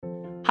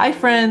Hi,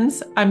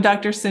 friends. I'm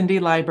Dr. Cindy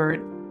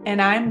Liebert.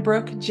 And I'm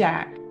Brooke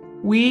Jack.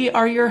 We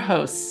are your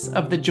hosts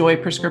of the Joy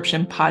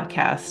Prescription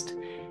podcast.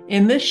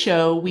 In this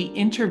show, we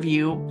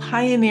interview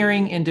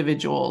pioneering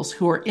individuals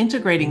who are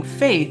integrating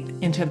faith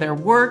into their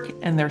work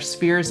and their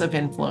spheres of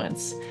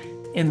influence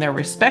in their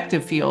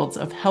respective fields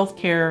of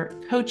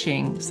healthcare,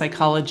 coaching,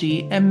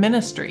 psychology, and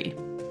ministry.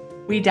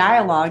 We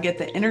dialogue at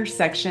the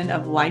intersection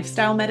of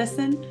lifestyle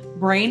medicine,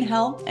 brain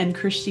health, and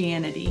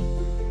Christianity.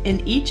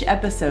 In each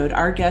episode,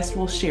 our guests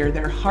will share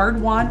their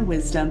hard-won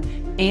wisdom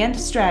and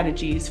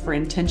strategies for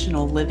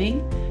intentional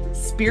living,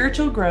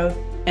 spiritual growth,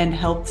 and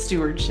health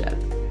stewardship.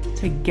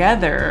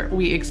 Together,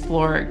 we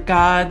explore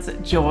God's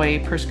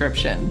joy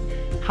prescription,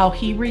 how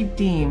He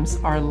redeems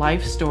our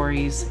life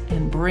stories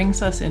and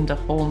brings us into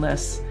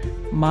wholeness,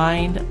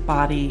 mind,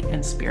 body,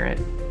 and spirit.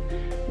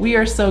 We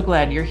are so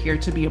glad you're here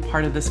to be a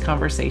part of this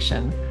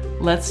conversation.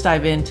 Let's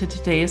dive into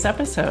today's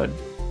episode.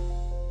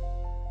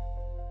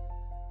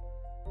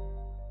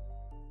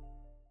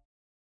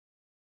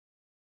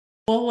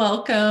 Well,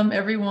 welcome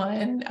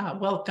everyone.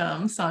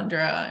 Welcome,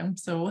 Sandra. I'm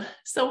so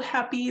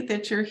happy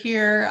that you're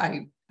here.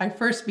 I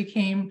first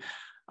became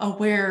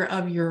aware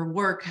of your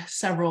work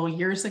several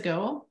years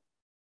ago,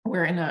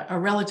 where in a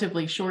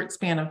relatively short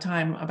span of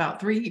time,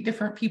 about 3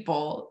 different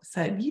people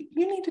said, you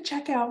need to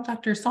check out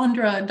Dr.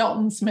 Sandra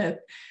Dalton-Smith.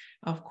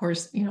 Of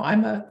course,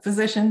 I'm a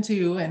physician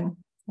too, and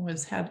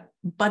had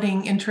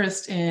budding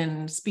interest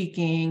in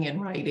speaking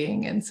and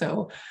writing. And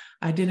so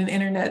I did an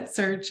internet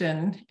search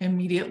and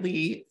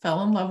immediately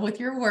fell in love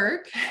with your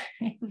work.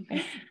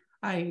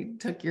 I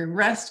took your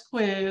rest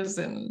quiz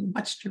and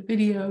watched your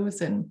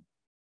videos, and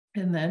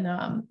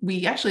then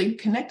we actually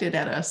connected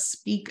at a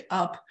Speak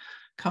Up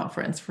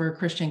conference for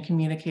Christian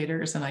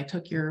communicators, and I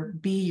took your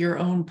Be Your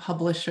Own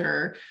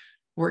Publisher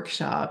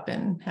workshop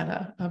and had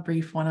a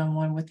brief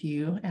one-on-one with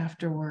you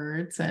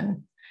afterwards.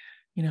 And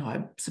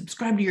I've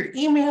subscribed to your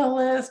email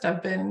list.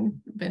 I've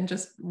been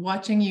just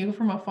watching you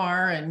from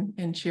afar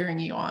and cheering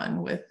you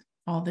on with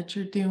all that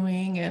you're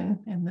doing,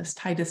 and this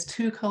Titus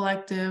 2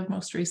 collective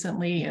most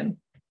recently. And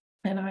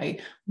I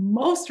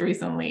most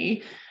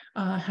recently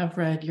have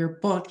read your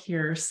book,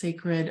 your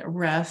Sacred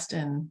Rest,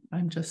 and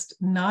I'm just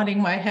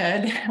nodding my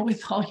head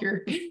with all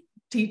your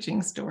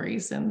teaching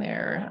stories in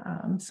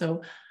there.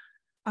 So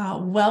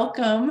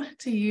welcome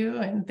to you,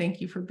 and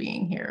thank you for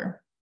being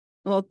here.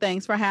 Well,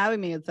 thanks for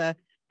having me.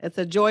 It's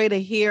a joy to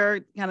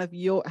hear kind of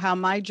how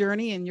my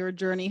journey and your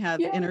journey have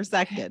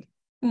intersected.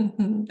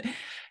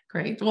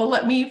 Great. Well,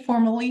 let me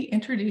formally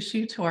introduce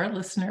you to our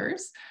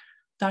listeners.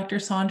 Dr.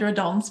 Sandra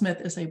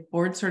Dalton-Smith is a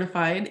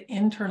board-certified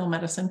internal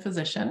medicine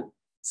physician,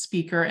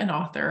 speaker, and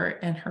author,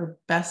 and her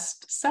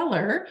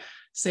bestseller,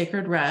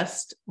 Sacred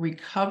Rest,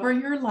 Recover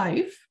Your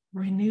Life,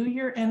 Renew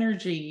Your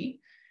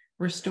Energy,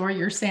 Restore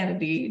Your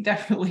Sanity,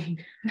 definitely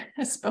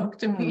spoke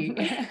to me.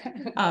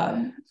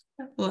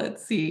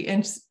 Let's see.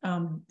 And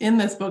in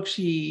this book,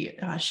 she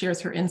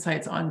shares her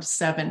insights on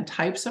 7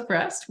 types of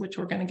rest, which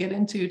we're going to get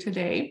into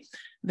today,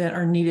 that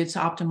are needed to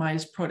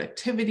optimize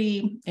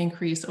productivity,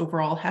 increase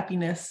overall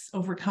happiness,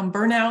 overcome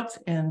burnout,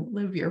 and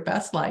live your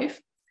best life.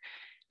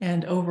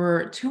 And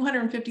over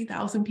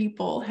 250,000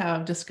 people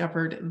have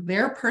discovered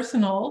their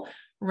personal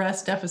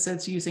rest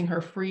deficits using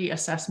her free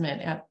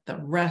assessment at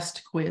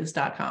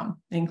therestquiz.com,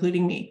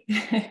 including me.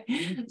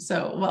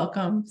 So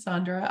welcome,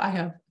 Sandra. I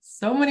have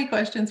so many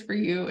questions for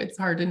you. It's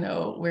hard to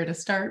know where to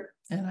start,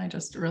 and I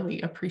just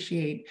really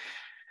appreciate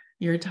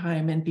your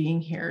time and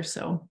being here.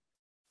 So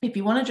if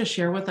you want to just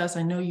share with us,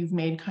 I know you've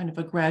made kind of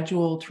a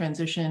gradual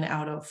transition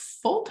out of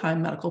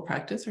full-time medical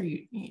practice,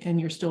 and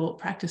you're still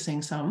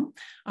practicing some,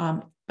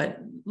 but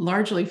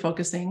largely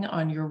focusing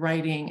on your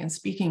writing and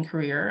speaking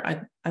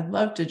career. I'd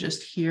love to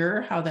just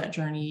hear how that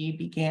journey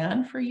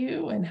began for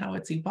you and how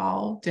it's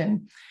evolved,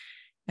 and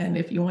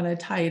if you want to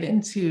tie it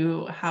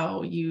into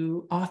how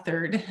you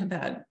authored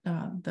that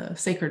the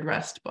Sacred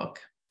Rest book.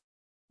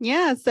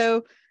 Yeah.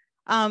 So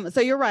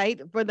you're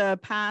right. For the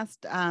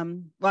past,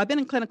 I've been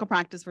in clinical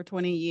practice for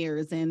 20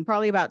 years, and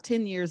probably about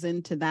 10 years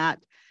into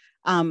that,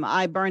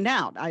 I burned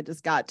out. I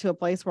just got to a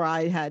place where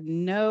I had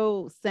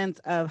no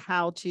sense of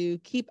how to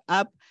keep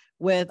up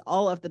with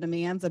all of the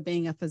demands of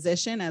being a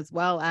physician, as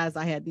well as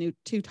I had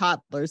 2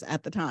 toddlers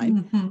at the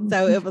time. Mm-hmm.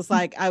 So it was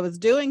like I was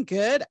doing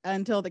good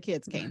until the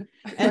kids came.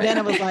 And then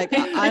it was like,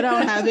 I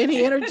don't have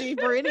any energy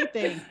for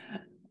anything.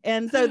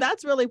 And so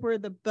that's really where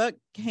the book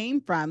came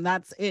from.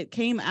 It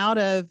came out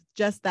of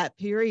just that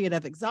period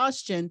of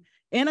exhaustion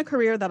in a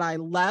career that I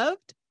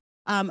loved,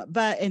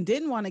 and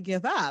didn't want to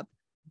give up,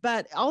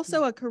 but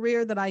also a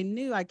career that I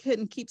knew I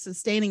couldn't keep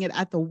sustaining it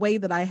at the way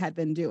that I had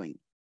been doing.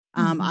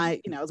 I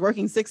was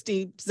working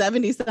 60,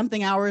 70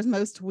 something hours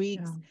most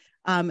weeks.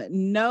 Yeah.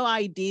 No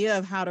idea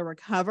of how to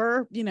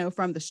recover,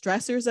 from the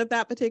stressors of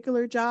that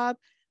particular job.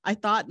 I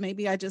thought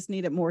maybe I just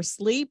needed more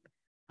sleep.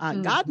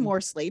 Got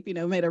more sleep,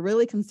 made a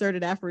really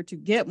concerted effort to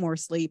get more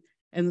sleep,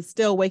 and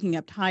still waking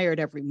up tired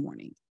every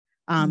morning.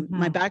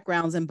 My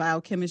background's in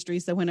biochemistry.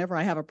 So whenever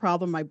I have a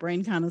problem, my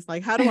brain kind of is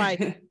like, how do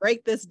I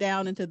break this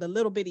down into the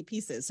little bitty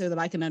pieces so that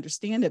I can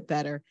understand it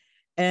better?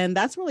 And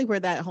that's really where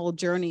that whole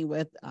journey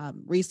with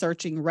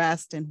researching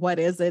rest and what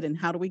is it and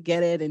how do we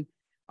get it? And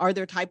are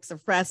there types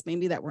of rest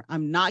maybe that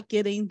I'm not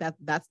getting,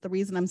 that's the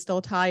reason I'm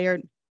still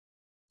tired.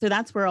 So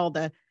that's where all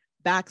the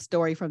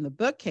backstory from the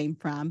book came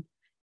from.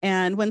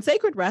 And when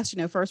Sacred Rest,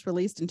 first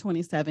released in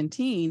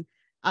 2017,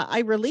 I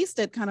released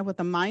it kind of with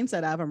the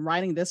mindset of I'm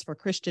writing this for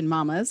Christian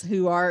mamas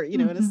who are,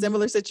 in a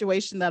similar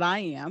situation that I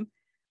am.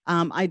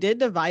 I did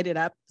divide it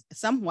up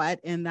somewhat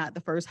in that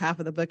the first half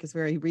of the book is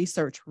very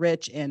research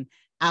rich and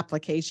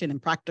application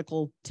and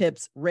practical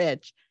tips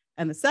rich.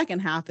 And the second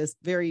half is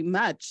very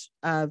much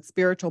a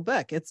spiritual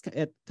book.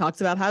 It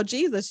talks about how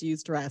Jesus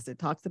used rest. It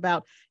talks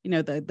about,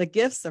 the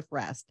gifts of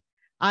rest.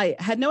 I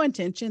had no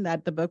intention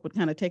that the book would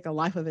kind of take a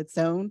life of its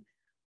own,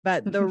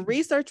 but the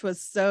research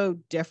was so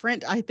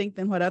different, I think,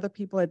 than what other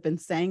people had been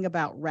saying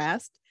about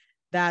rest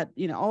that,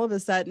 all of a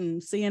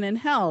sudden CNN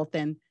Health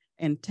and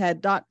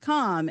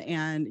TED.com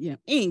and,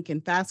 Inc.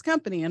 and Fast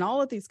Company and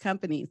all of these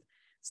companies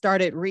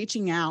started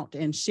reaching out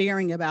and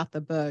sharing about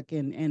the book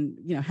and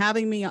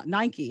having me on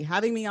Nike,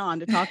 having me on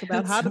to talk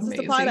about how does this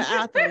apply to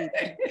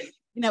athletes.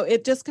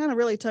 It just kind of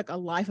really took a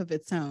life of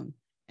its own.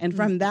 And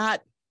from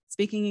that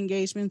speaking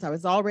engagements, I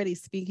was already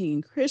speaking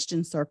in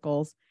Christian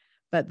circles,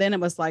 but then it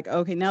was like,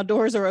 okay, now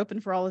doors are open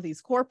for all of these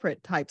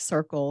corporate type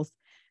circles.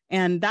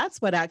 And that's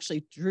what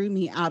actually drew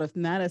me out of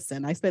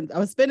medicine. I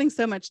was spending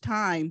so much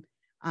time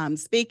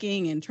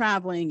speaking and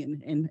traveling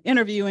and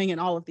interviewing and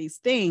all of these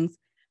things.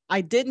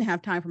 I didn't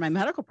have time for my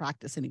medical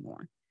practice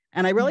anymore.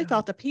 And I really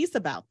felt a peace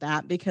about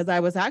that because I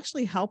was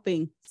actually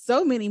helping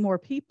so many more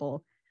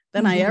people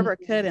than I ever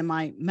could in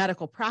my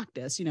medical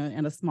practice,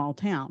 in a small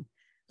town.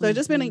 So it's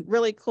just been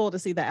really cool to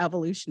see the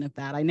evolution of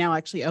that. I now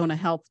actually own a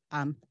health,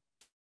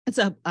 it's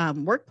a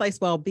workplace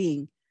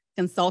well-being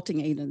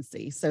consulting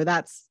agency. So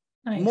that's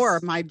more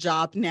of my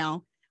job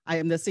now. I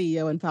am the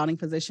CEO and founding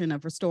physician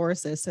of Restore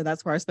Assist. So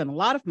that's where I spend a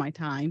lot of my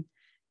time.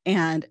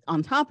 And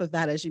on top of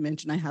that, as you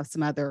mentioned, I have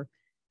some other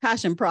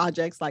passion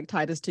projects like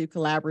Titus II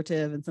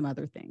Collaborative and some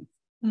other things.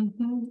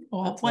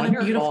 Well, that's what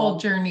wonderful. A beautiful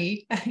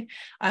journey.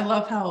 I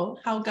love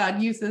how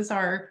God uses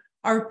our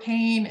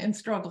pain and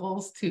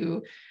struggles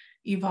to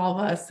evolve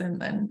us and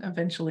then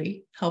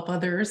eventually help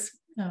others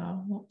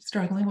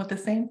struggling with the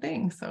same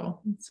thing.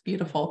 So it's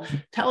beautiful.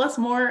 Tell us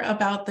more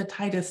about the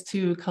Titus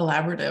II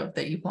Collaborative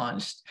that you've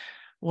launched.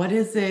 What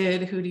is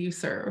it? Who do you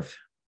serve?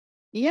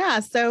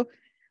 Yeah. So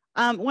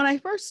when I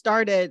first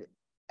started,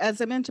 as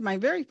I mentioned, my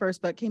very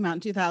first book came out in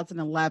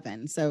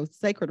 2011. So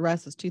Sacred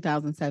Rest was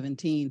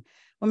 2017.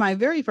 When my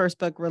very first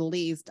book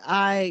released,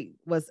 I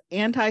was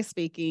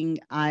anti-speaking.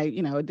 I,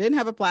 didn't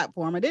have a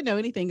platform. I didn't know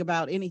anything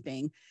about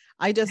anything.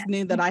 I just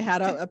knew that I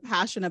had a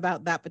passion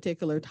about that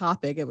particular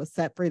topic. It was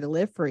Set Free to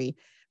Live Free,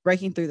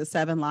 breaking through the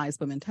 7 lies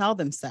women tell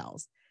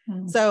themselves.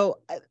 So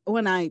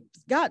when I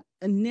got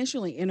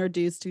initially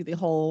introduced to the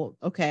whole,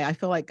 okay, I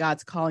feel like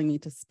God's calling me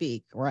to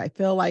speak, or I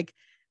feel like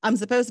I'm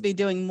supposed to be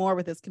doing more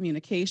with this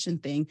communication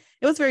thing,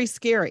 it was very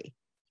scary.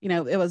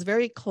 It was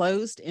very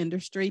closed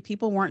industry.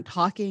 People weren't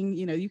talking,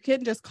 you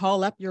couldn't just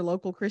call up your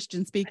local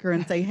Christian speaker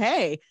and say,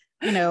 hey,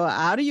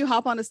 how do you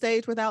hop on a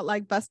stage without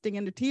like busting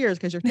into tears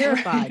because you're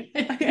terrified?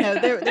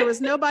 There was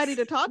nobody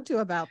to talk to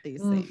about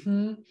these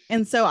things.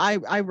 And so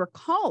I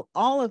recall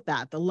all of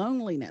that, the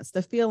loneliness,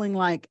 the feeling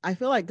like I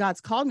feel like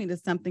God's called me to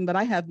something, but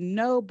I have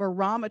no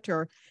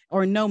barometer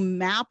or no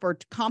map or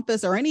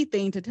compass or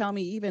anything to tell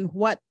me even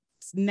what's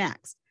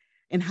next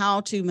and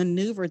how to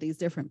maneuver these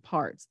different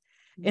parts.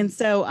 And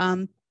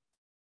so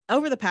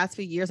over the past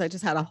few years, I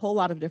just had a whole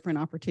lot of different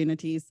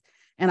opportunities.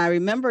 And I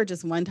remember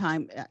just one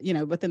time,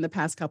 within the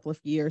past couple of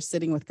years,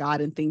 sitting with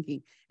God and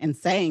thinking and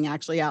saying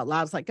actually out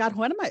loud, it's like, God,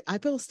 I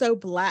feel so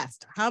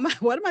blessed.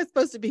 What am I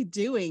supposed to be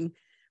doing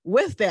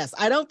with this?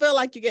 I don't feel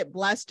like you get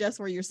blessed just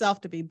for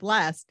yourself to be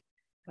blessed.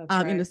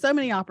 Right. So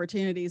many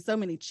opportunities, so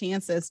many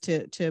chances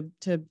to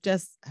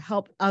just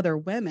help other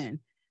women.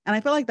 And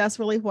I feel like that's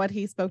really what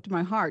he spoke to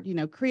my heart,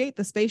 create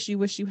the space you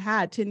wish you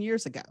had 10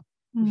 years ago,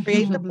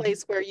 create the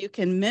place where you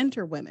can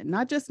mentor women,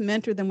 not just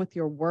mentor them with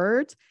your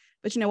words,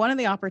 but, one of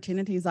the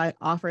opportunities I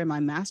offer in my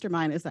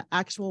mastermind is the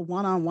actual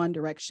one-on-one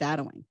direct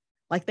shadowing.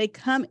 Like they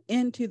come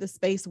into the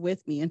space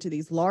with me, into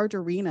these large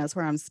arenas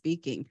where I'm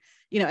speaking,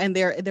 and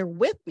they're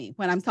with me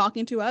when I'm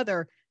talking to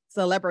other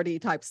celebrity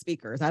type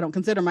speakers. I don't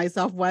consider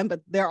myself one,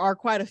 but there are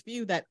quite a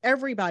few that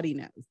everybody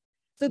knows.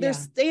 So they're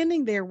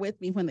standing there with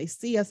me when they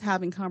see us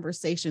having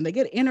conversation. They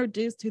get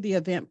introduced to the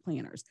event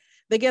planners.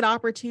 They get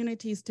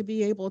opportunities to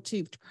be able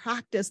to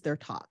practice their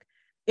talk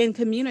in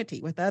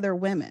community with other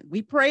women.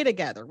 We pray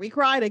together. We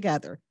cry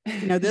together.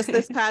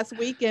 This past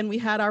weekend, we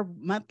had our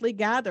monthly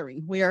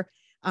gathering where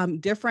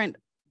different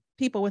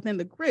people within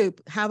the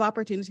group have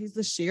opportunities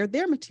to share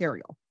their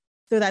material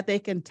so that they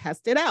can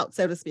test it out,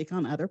 so to speak,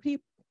 on other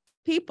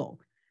people.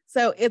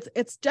 So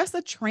it's just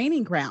a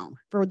training ground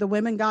for the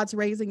women God's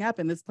raising up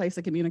in this place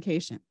of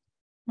communication.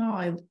 Oh,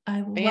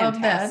 I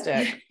love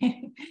that.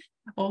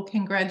 Well,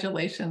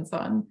 congratulations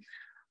on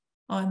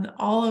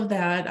all of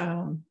that.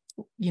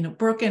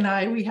 Brooke and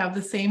I, we have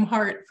the same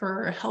heart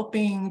for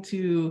helping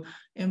to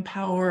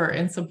empower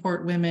and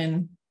support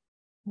women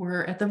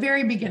we're at the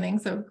very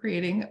beginnings of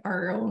creating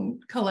our own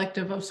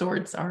collective of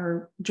sorts,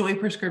 our Joy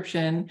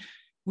Prescription.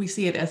 We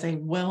see it as a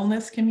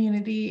wellness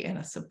community and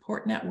a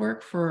support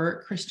network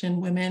for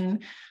Christian women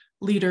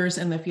leaders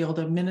in the fields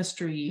of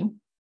ministry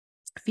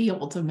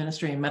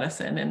and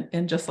medicine.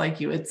 And just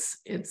like you,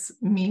 it's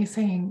me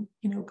saying,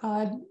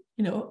 God,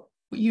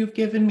 you've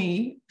given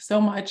me so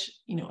much,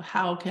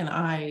 how can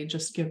I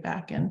just give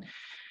back and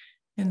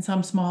in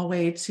some small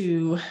way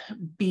to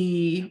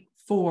be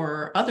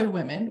for other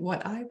women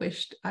what I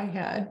wished I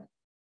had.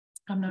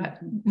 I'm not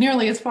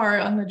nearly as far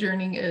on the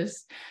journey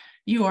as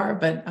you are,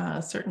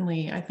 but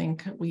certainly I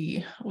think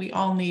we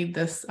all need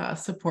this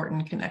support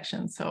and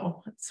connection.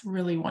 So it's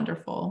really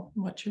wonderful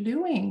what you're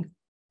doing.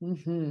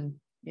 Mm-hmm.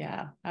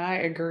 Yeah, I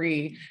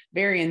agree.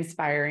 Very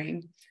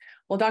inspiring.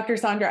 Well, Dr.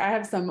 Sondra, I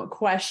have some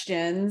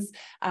questions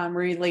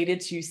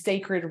related to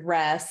sacred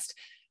rest.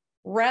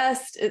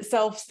 Rest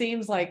itself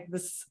seems like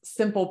this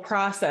simple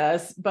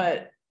process,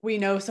 but we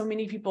know so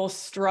many people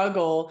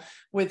struggle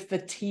with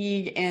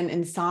fatigue and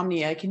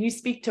insomnia. Can you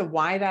speak to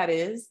why that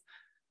is?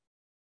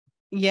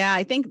 Yeah,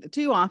 I think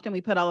too often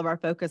we put all of our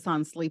focus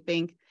on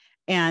sleeping,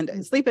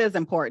 and sleep is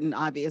important,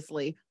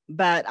 obviously.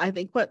 But I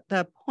think what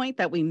the point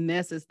that we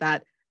miss is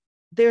that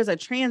there's a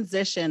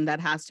transition that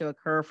has to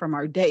occur from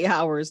our day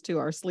hours to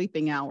our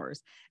sleeping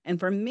hours. And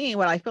for me,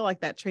 what I feel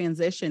like that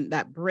transition,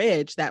 that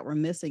bridge that we're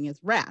missing is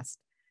rest.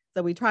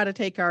 So we try to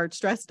take our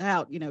stressed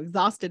out,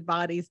 exhausted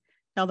bodies,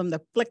 tell them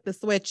to flick the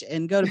switch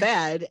and go to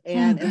bed.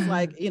 And it's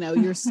like,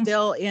 you're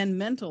still in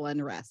mental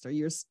unrest, or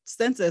your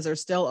senses are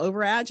still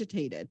over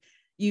agitated.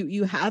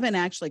 You haven't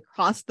actually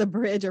crossed the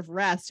bridge of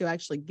rest to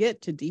actually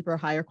get to deeper,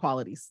 higher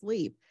quality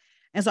sleep.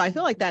 And so I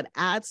feel like that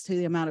adds to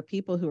the amount of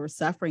people who are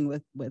suffering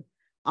with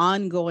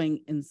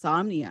ongoing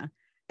insomnia.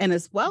 And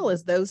as well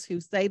as those who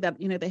say that,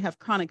 they have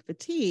chronic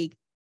fatigue.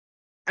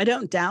 I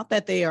don't doubt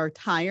that they are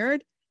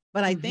tired,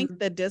 but I think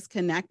the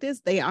disconnect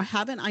is they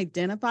haven't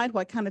identified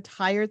what kind of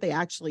tired they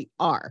actually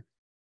are.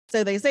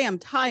 So they say, I'm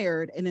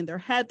tired. And in their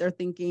head, they're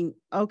thinking,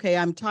 okay,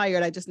 I'm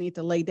tired. I just need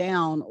to lay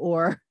down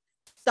or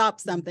stop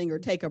something or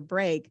take a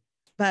break.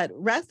 But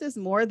rest is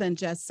more than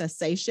just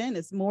cessation.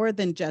 It's more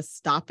than just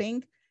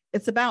stopping.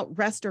 It's about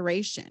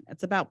restoration.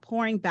 It's about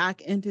pouring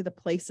back into the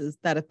places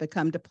that have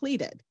become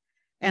depleted.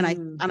 And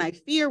I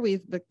fear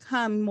we've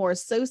become more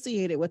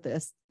associated with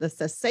the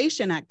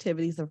cessation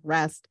activities of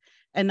rest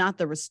and not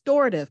the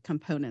restorative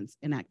components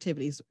and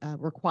activities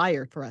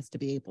required for us to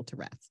be able to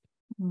rest.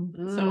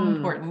 So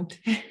important.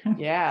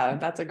 Yeah,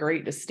 that's a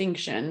great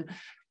distinction.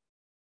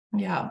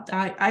 Yeah,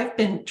 I've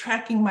been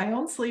tracking my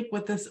own sleep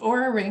with this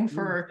Oura Ring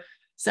for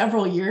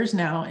several years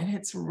now, and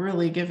it's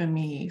really given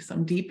me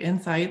some deep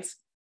insights.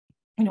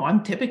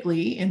 I'm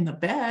typically in the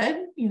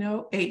bed,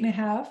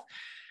 8.5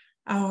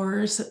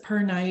 hours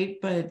per night,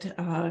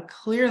 but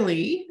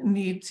clearly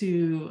need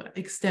to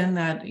extend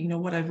that.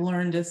 What I've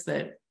learned is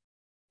that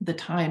the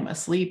time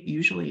asleep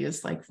usually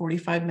is like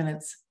 45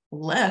 minutes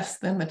less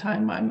than the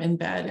time I'm in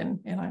bed.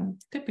 And I'm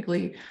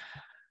typically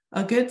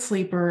a good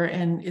sleeper.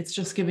 And it's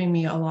just giving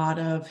me a lot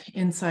of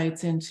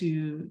insights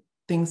into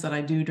things that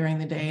I do during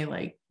the day,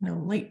 like,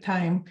 late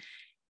time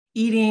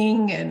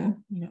eating and,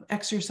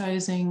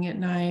 exercising at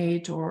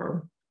night,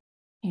 or,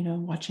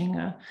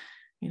 watching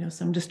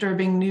some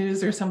disturbing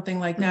news or something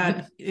like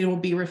that. It will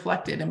be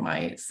reflected in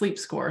my sleep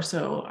score.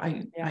 So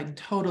I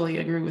totally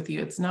agree with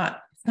you. It's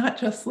not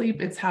just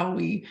sleep, it's how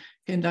we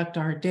conduct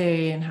our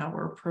day and how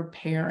we're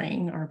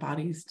preparing our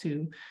bodies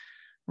to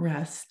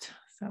rest.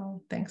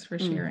 So thanks for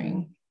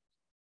sharing.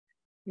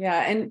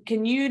 Yeah. And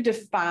can you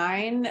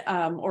define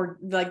or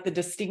like the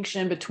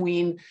distinction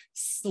between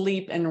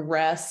sleep and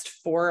rest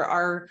for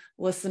our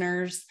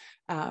listeners?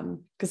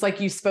 Because like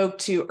you spoke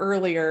to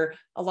earlier,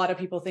 a lot of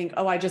people think,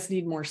 oh, I just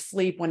need more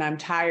sleep when I'm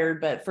tired.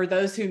 But for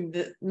those who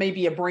may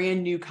be a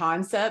brand new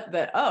concept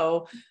that,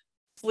 oh,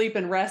 sleep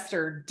and rest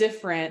are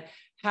different,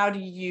 how do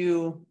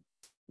you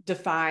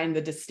define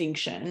the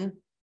distinction?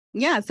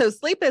 Yeah. So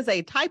sleep is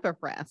a type of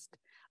rest.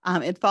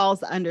 It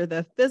falls under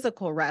the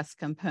physical rest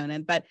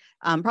component, but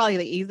probably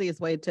the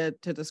easiest way to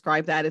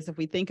describe that is if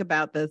we think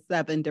about the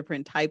 7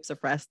 different types of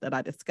rest that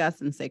I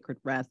discuss in sacred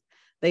rest.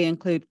 They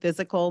include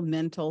physical,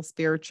 mental,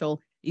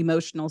 spiritual,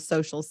 emotional,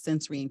 social,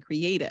 sensory, and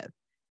creative.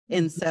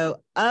 And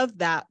so of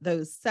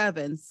those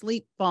 7,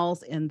 sleep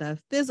falls in the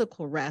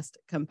physical rest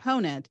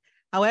component.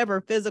 However,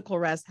 physical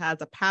rest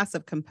has a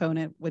passive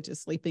component, which is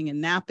sleeping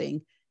and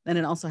napping. Then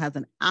it also has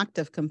an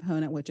active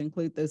component, which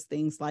include those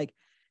things like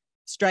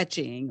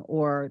stretching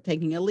or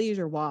taking a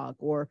leisure walk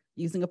or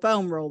using a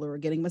foam roller or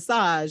getting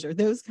massage or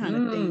those kind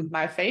of things.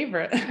 My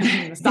favorite.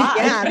 Massage.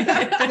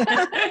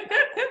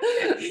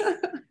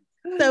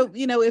 So,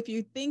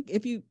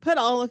 if you put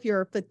all of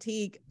your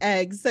fatigue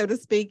eggs, so to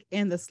speak,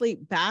 in the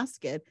sleep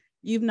basket,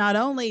 you've not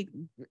only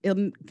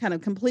kind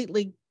of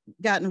completely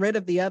gotten rid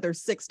of the other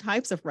 6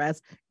 types of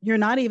rest, you're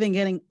not even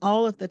getting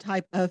all of the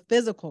type of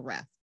physical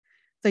rest.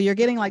 So you're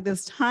getting like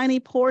this tiny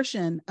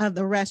portion of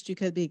the rest you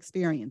could be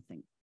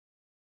experiencing.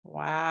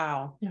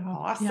 Wow. Yeah.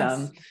 Awesome.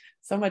 Yes.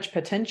 So much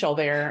potential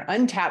there,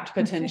 untapped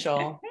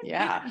potential.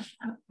 Yeah.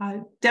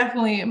 I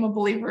definitely am a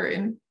believer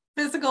in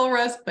physical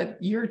rest, but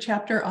your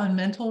chapter on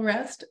mental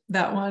rest,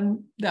 that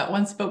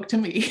one spoke to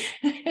me.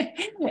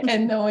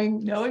 And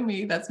knowing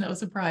me, that's no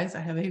surprise. I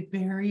have a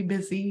very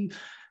busy,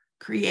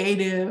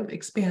 creative,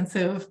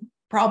 expansive,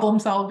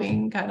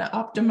 problem-solving, kind of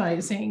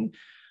optimizing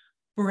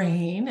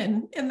brain.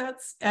 And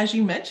that's, as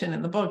you mentioned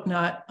in the book,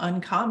 not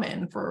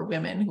uncommon for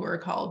women who are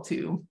called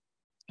to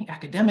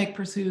academic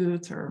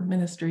pursuits or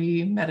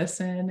ministry,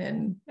 medicine.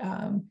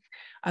 And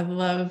I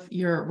love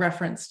your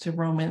reference to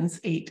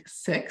Romans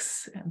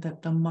 8:6,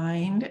 that the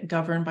mind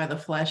governed by the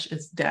flesh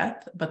is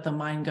death, but the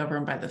mind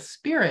governed by the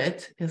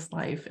spirit is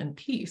life and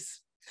peace.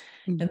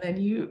 Mm-hmm. And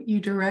then you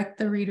direct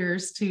the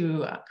readers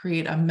to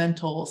create a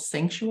mental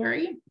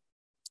sanctuary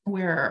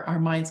where our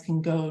minds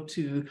can go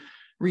to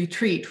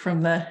retreat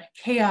from the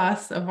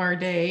chaos of our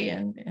day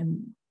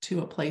and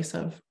to a place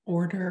of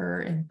order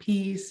and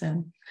peace.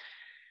 And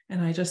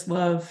I just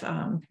love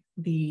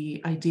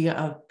the idea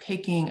of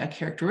picking a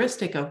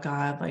characteristic of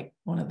God, like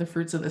one of the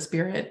fruits of the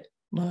Spirit,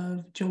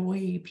 love,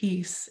 joy,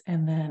 peace,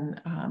 and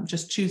then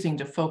just choosing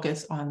to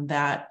focus on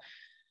that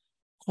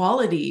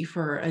quality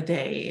for a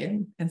day.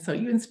 And so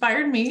you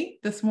inspired me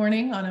this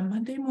morning on a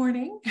Monday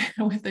morning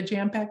with a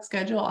jam-packed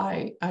schedule.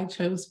 I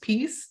chose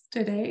peace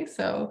today.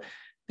 So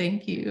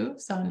thank you,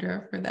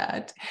 Sandra, for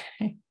that.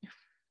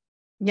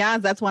 Yeah,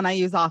 that's one I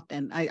use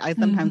often. I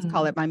sometimes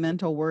call it my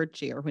mental word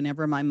cheer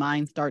whenever my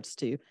mind starts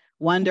to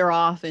wander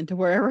off into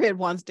wherever it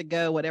wants to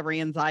go, whatever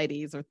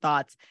anxieties or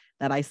thoughts,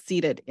 that I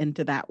seed it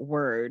into that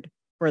word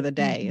for the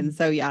day. And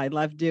so, yeah, I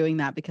love doing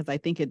that because I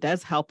think it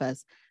does help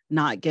us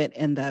not get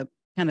in the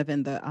kind of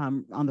in the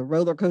on the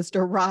roller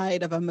coaster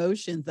ride of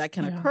emotions that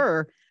can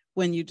occur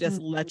when you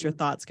just let your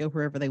thoughts go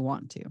wherever they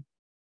want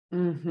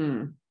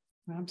to.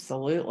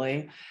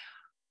 Absolutely.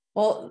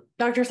 Well,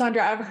 Dr.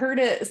 Sandra, I've heard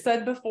it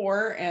said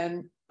before,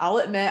 and I'll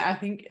admit, I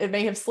think it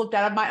may have slipped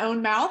out of my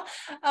own mouth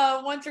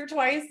once or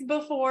twice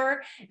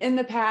before in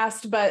the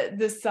past, but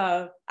this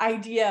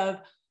idea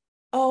of,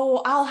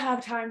 oh, I'll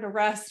have time to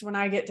rest when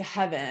I get to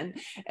heaven,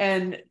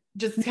 and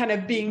just kind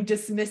of being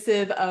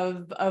dismissive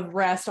of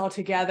rest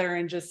altogether,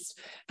 and just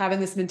having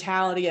this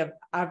mentality of,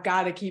 I've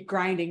got to keep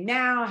grinding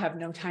now, I have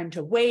no time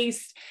to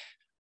waste.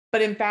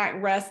 But in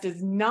fact, rest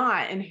is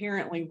not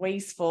inherently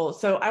wasteful.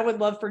 So I would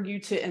love for you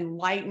to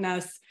enlighten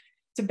us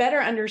to better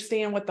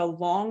understand what the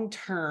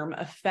long-term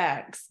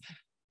effects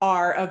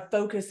are of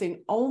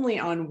focusing only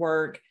on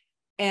work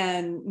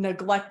and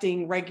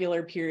neglecting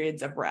regular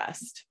periods of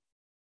rest.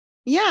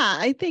 Yeah,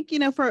 I think,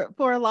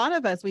 for a lot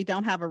of us, we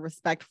don't have a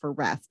respect for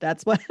rest.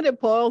 That's what it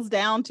boils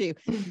down to.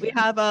 We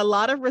have a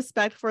lot of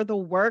respect for the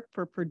work,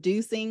 for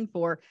producing,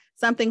 for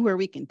something where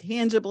we can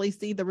tangibly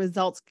see the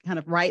results kind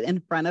of right in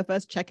front of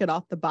us, check it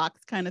off the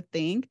box kind of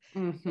thing.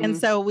 And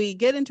so we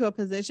get into a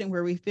position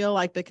where we feel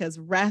like, because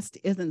rest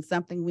isn't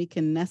something we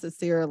can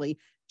necessarily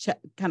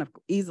kind of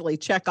easily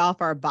check off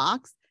our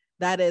box,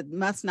 that it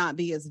must not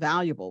be as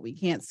valuable. We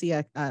can't see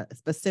a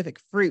specific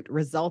fruit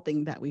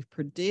resulting that we've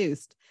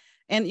produced.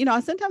 And, I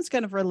sometimes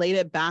kind of relate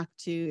it back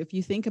to, if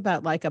you think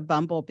about like a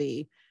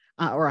bumblebee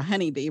or a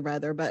honeybee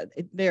rather, but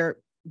they're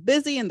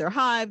busy in their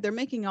hive, they're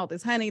making all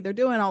this honey, they're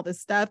doing all this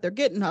stuff, they're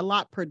getting a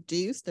lot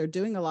produced, they're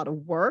doing a lot of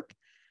work.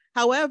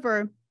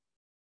 However,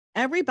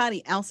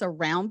 everybody else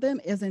around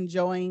them is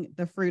enjoying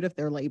the fruit of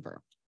their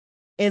labor.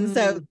 And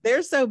so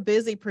they're so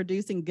busy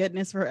producing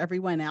goodness for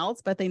everyone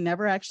else, but they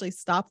never actually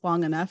stop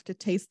long enough to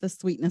taste the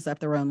sweetness of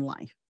their own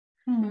life.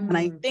 And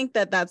I think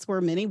that that's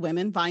where many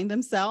women find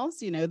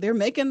themselves. They're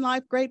making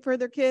life great for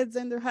their kids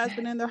and their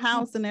husband and their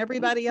house, and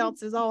everybody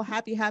else is all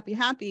happy, happy,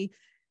 happy.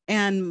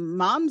 And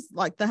mom's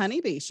like the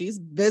honeybee. She's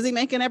busy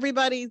making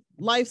everybody's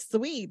life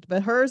sweet,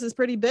 but hers is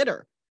pretty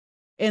bitter.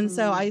 And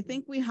so I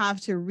think we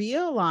have to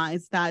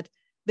realize that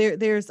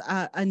there's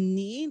a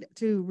need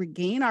to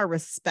regain our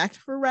respect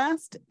for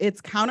rest.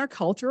 It's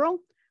countercultural.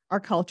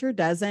 Our culture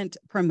doesn't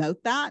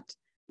promote that.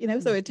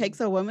 So it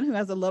takes a woman who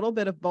has a little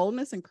bit of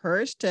boldness and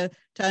courage to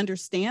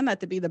understand that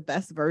to be the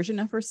best version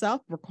of herself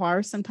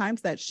requires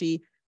sometimes that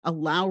she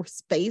allow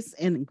space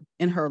in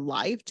her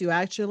life to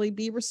actually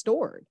be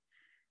restored.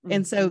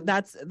 And so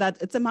that's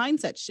it's a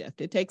mindset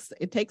shift. It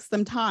takes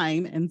some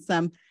time and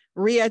some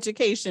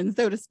re-education,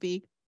 so to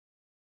speak.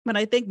 But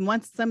I think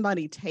once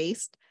somebody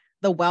tastes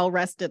the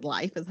well-rested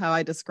life, is how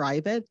I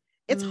describe it,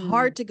 it's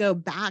hard to go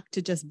back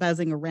to just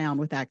buzzing around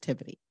with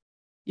activity.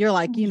 You're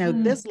like,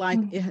 this life,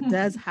 it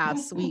does have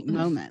sweet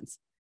moments.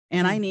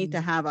 And I need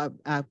to have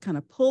a kind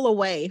of pull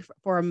away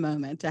for a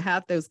moment, to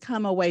have those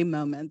come away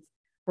moments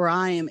where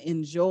I am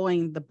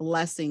enjoying the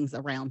blessings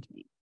around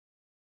me.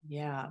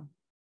 Yeah,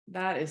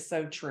 that is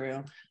so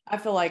true. I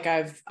feel like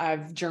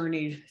I've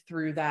journeyed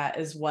through that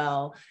as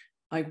well.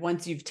 Like,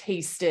 once you've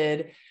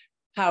tasted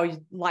how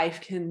life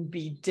can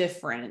be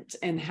different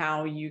and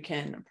how you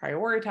can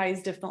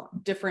prioritize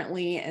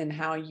differently and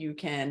how you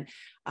can,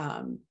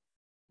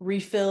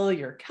 refill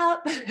your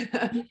cup.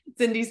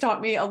 Cindy's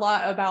taught me a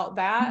lot about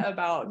that,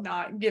 about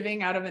not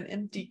giving out of an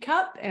empty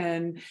cup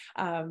and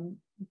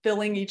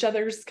filling each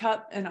other's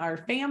cup in our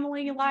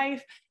family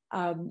life.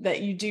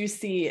 that you do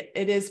see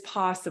it is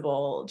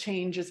possible,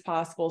 change is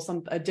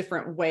possible, a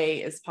different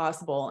way is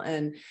possible,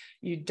 and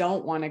you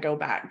don't want to go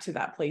back to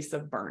that place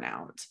of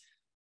burnout.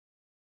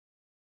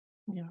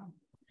 Yeah.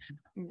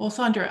 Well,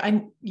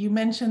 Sandra, you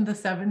mentioned the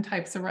 7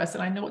 types of rest,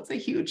 and I know it's a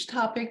huge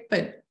topic,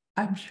 but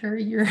I'm sure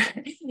you're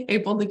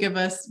able to give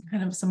us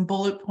kind of some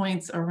bullet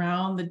points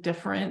around the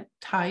different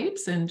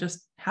types and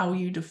just how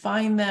you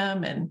define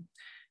them, and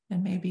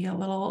maybe a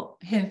little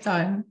hint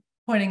on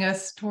pointing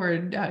us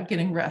toward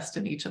getting rest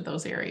in each of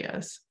those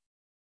areas.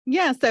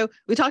 Yeah. So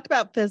we talked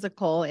about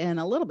physical and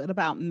a little bit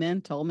about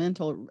mental.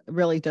 Mental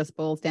really just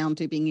boils down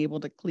to being able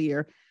to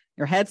clear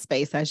your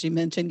headspace, as you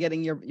mentioned,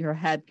 getting your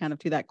head kind of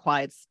to that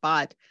quiet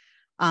spot.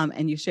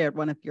 And you shared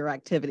one of your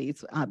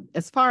activities.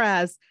 As far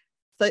as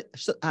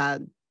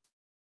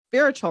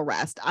spiritual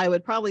rest, I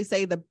would probably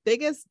say the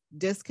biggest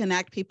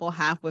disconnect people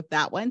have with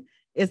that one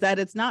is that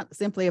it's not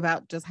simply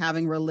about just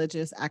having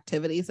religious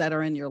activities that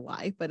are in your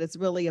life, but it's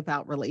really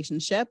about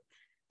relationship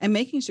and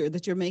making sure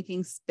that you're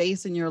making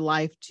space in your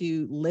life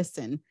to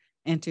listen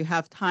and to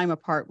have time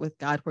apart with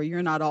God, where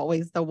you're not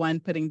always the one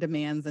putting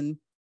demands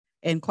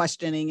and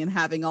questioning and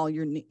having all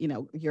your,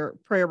 your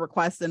prayer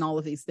requests and all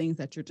of these things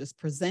that you're just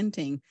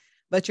presenting,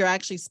 but you're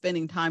actually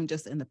spending time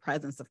just in the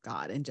presence of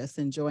God and just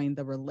enjoying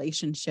the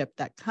relationship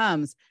that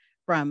comes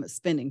from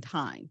spending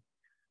time.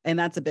 And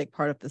that's a big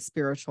part of the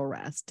spiritual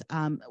rest.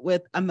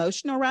 With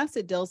emotional rest,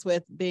 it deals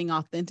with being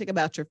authentic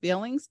about your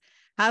feelings,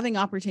 having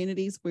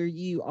opportunities where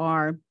you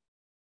are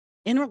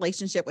in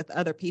relationship with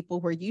other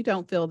people, where you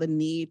don't feel the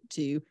need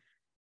to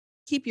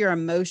keep your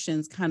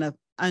emotions kind of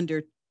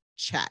under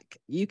check.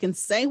 You can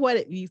say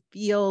what you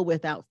feel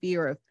without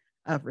fear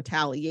of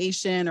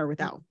retaliation, or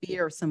without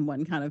fear of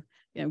someone kind of,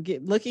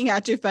 looking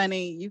at you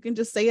funny. You can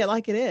just say it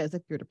like it is.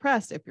 If you're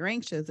depressed, if you're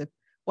anxious, if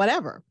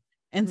whatever.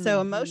 And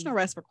so emotional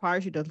rest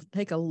requires you to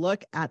take a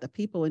look at the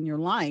people in your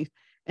life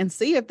and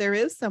see if there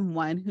is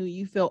someone who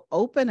you feel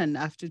open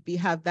enough to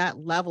have that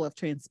level of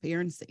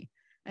transparency.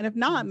 And if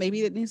not,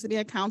 maybe it needs to be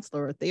a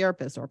counselor, or a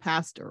therapist, or a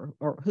pastor,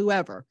 or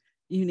whoever.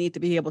 You need to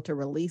be able to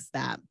release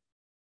that.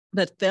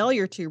 But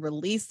failure to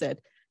release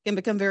it can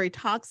become very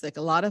toxic.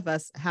 A lot of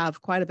us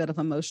have quite a bit of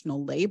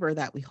emotional labor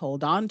that we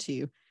hold on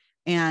to,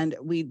 and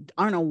we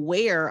aren't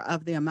aware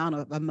of the amount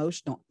of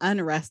emotional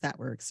unrest that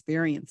we're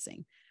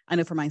experiencing. I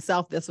know for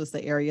myself, this was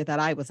the area that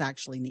I was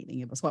actually needing.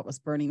 It was what was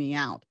burning me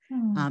out.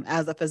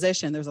 As a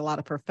physician, there's a lot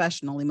of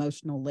professional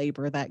emotional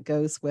labor that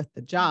goes with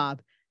the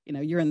job.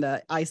 You're in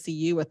the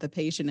ICU with the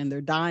patient and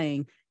they're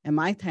dying. In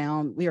my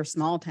town, we are a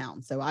small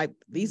town. So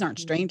these aren't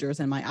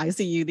strangers in my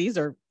ICU. These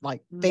are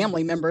like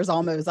family members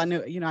almost. I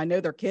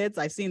know their kids.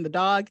 I've seen the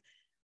dog.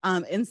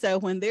 And so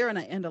when they're in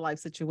an end of life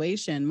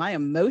situation, my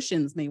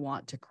emotions may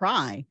want to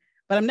cry,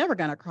 but I'm never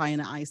going to cry in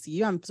an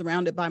ICU. I'm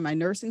surrounded by my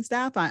nursing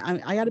staff. I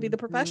got to be the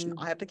professional.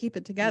 I have to keep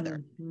it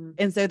together.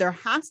 And so there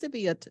has to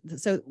be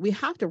so we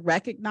have to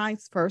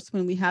recognize first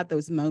when we have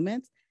those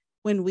moments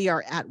when we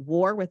are at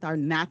war with our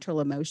natural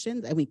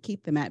emotions, and we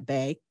keep them at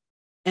bay,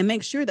 and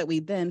make sure that we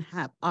then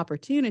have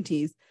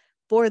opportunities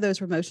for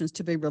those emotions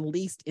to be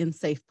released in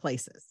safe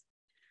places.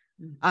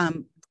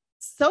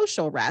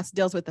 Social rest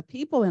deals with the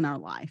people in our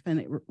life, and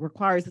it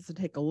requires us to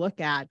take a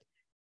look at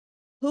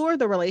who are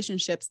the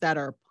relationships that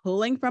are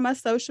pulling from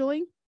us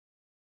socially.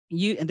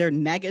 And they're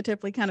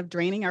negatively kind of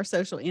draining our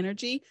social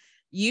energy.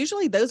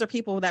 Usually those are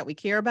people that we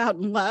care about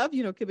and love.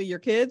 It could be your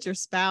kids, your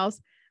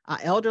spouse,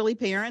 elderly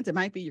parents. It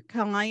might be your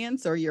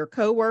clients or your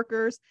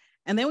coworkers.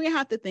 And then we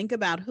have to think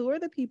about who are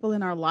the people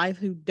in our life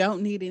who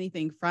don't need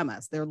anything from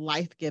us. They're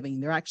life-giving.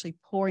 They're actually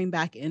pouring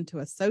back into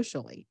us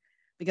socially,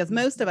 because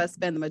most of us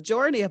spend the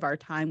majority of our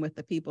time with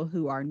the people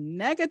who are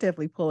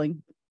negatively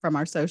pulling from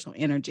our social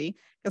energy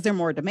because they're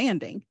more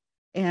demanding,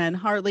 and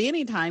hardly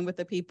any time with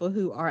the people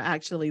who are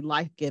actually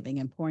life-giving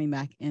and pouring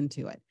back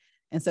into it.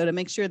 And so to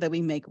make sure that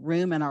we make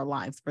room in our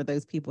lives for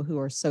those people who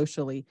are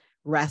socially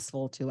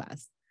restful to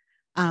us.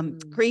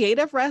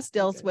 Creative rest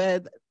deals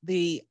with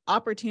the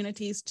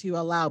opportunities to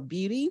allow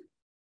beauty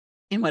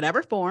in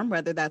whatever form,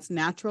 whether that's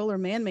natural or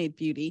man-made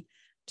beauty,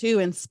 to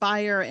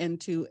inspire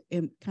and to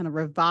kind of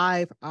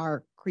revive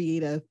our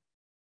creative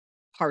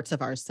parts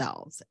of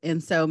ourselves.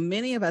 And so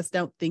many of us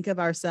don't think of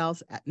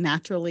ourselves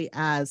naturally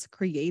as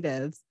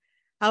creatives.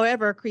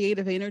 However,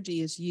 creative energy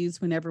is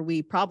used whenever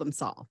we problem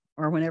solve,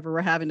 or whenever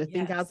we're having to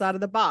think outside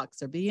of the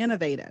box or be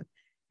innovative.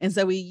 And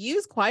so we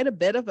use quite a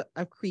bit of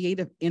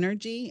creative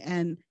energy,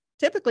 and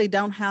typically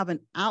don't have an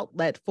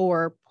outlet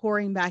for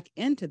pouring back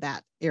into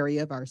that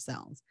area of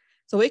ourselves.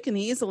 So it can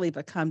easily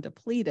become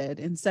depleted.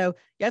 And so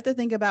you have to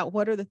think about,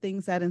 what are the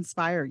things that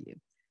inspire you?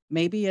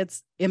 Maybe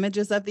it's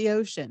images of the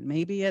ocean.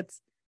 Maybe it's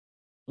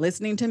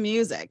listening to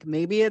music.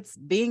 Maybe it's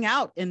being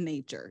out in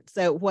nature.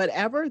 So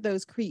whatever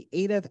those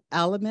creative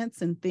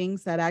elements and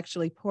things that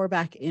actually pour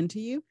back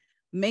into you,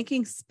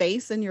 making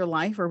space in your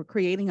life or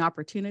creating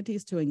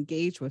opportunities to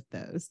engage with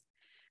those.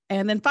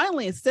 And then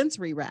finally is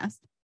sensory rest.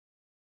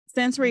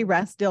 Sensory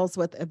rest deals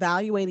with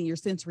evaluating your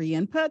sensory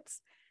inputs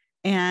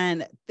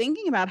and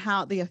thinking about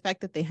how the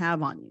effect that they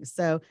have on you.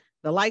 So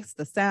the lights,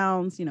 the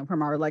sounds,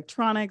 from our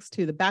electronics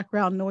to the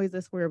background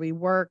noises where we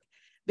work,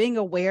 being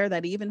aware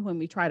that even when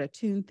we try to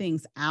tune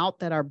things out,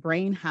 that our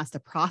brain has to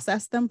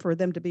process them for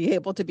them to be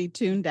able to be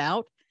tuned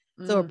out.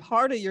 So a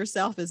part of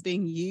yourself is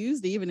being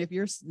used, even if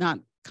you're not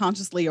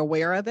consciously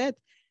aware of it.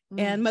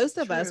 And most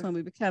of us, when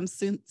we become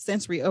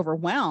sensory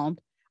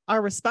overwhelmed,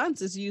 our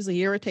response is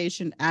usually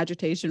irritation,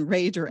 agitation,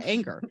 rage, or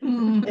anger.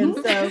 And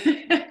so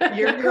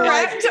you're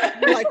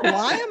like,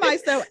 why am I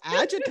so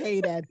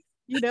agitated?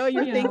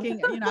 You're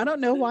thinking, I don't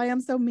know why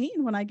I'm so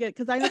mean when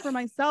because I know for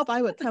myself,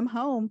 I would come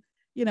home,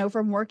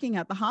 from working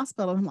at the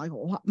hospital. I'm like,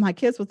 my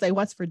kids would say,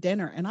 what's for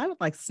dinner? And I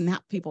would like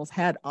snap people's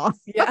head off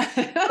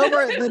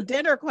over the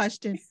dinner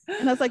question.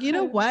 And I was like, you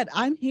know what?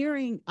 I'm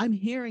hearing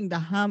the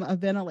hum of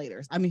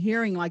ventilators. I'm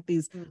hearing like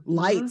these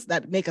lights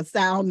that make a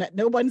sound that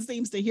no one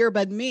seems to hear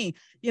but me.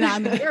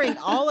 I'm hearing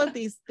all of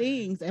these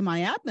things in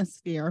my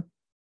atmosphere,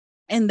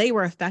 and they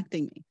were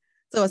affecting me.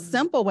 So a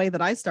simple way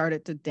that I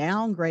started to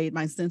downgrade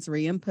my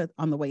sensory input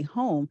on the way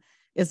home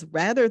is,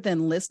 rather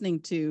than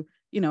listening to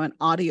an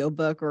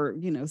audiobook or,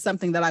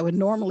 something that I would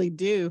normally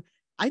do,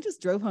 I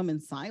just drove home in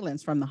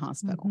silence from the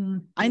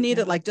hospital. I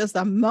needed like just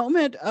a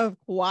moment of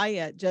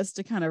quiet just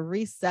to kind of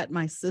reset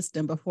my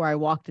system before I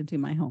walked into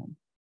my home.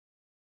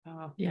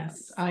 Oh,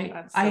 yes.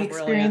 I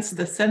experienced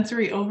the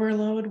sensory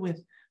overload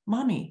with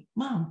mommy,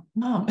 mom.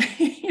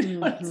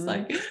 It's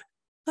like,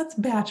 let's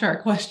batch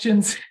our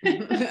questions.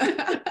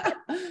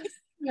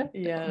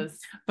 Yes.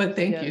 But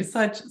thank you.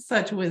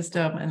 Such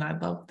wisdom. And I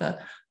love the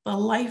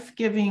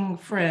life-giving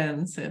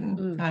friends.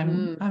 And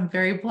I'm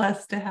very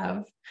blessed to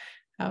have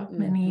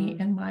many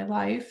in my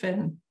life.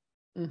 And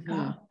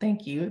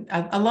thank you.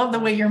 I love the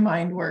way your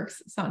mind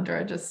works,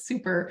 Sandra, just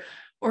super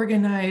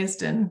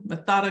organized and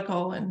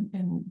methodical,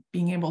 and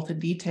being able to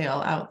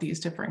detail out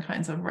these different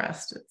kinds of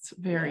rest. It's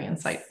very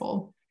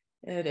insightful.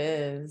 It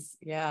is.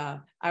 Yeah.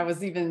 I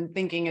was even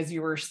thinking as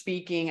you were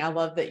speaking, I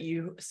love that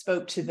you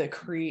spoke to the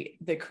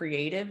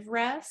creative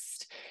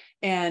rest,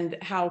 and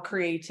how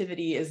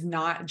creativity is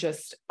not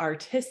just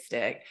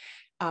artistic,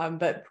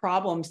 but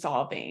problem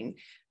solving,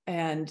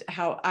 and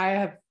how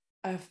I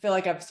feel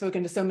like I've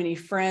spoken to so many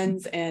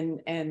friends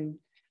and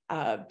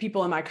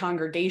people in my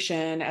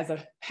congregation as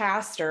a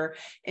pastor,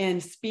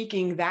 and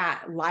speaking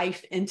that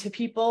life into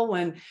people.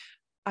 When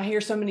I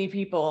hear so many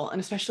people, and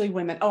especially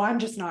women, oh, I'm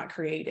just not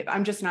creative.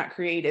 I'm just not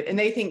creative. And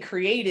they think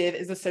creative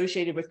is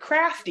associated with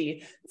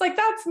crafty. It's like,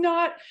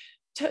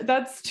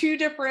 that's two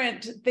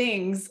different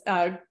things.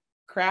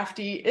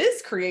 Crafty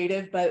is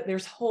creative, but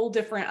there's whole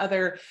different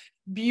other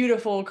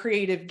beautiful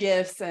creative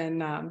gifts.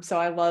 And so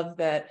I love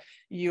that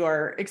you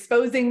are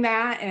exposing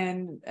that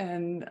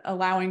and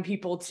allowing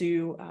people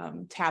to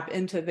tap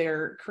into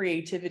their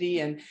creativity.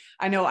 And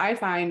I know I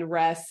find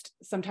rest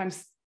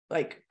sometimes,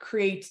 like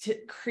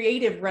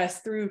creative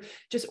rest, through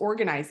just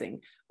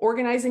organizing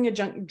a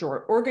junk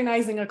drawer,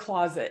 organizing a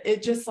closet.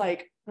 It just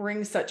like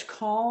brings such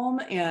calm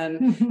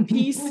and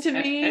peace to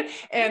me.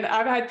 And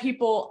I've had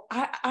people,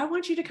 I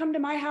want you to come to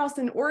my house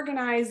and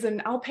organize,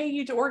 and I'll pay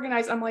you to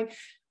organize. I'm like,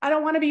 I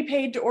don't want to be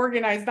paid to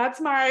organize. That's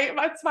my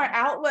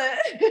outlet,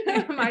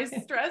 my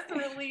stress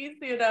release,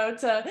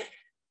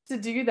 to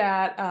do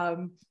that.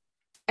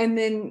 And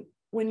then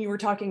when you were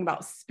talking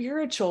about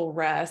spiritual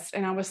rest,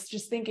 and I was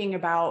just thinking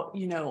about,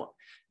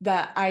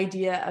 the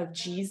idea of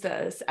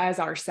Jesus as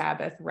our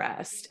Sabbath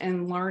rest,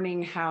 and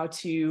learning how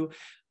to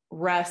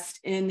rest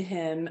in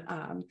him.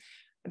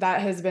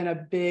 That has been a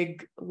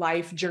big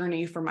life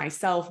journey for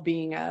myself,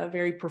 being a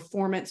very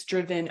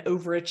performance-driven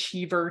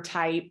overachiever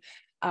type,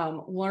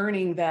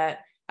 learning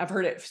that I've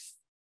heard it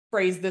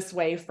phrased this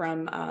way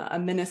from a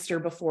minister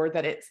before,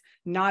 that it's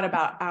not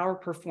about our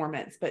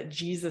performance, but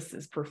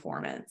Jesus's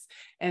performance.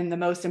 And the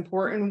most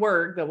important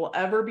work that will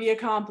ever be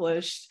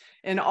accomplished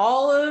in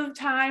all of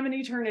time and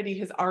eternity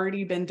has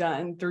already been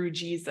done through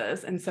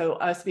Jesus. And so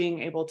us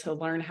being able to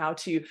learn how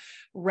to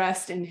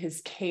rest in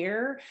his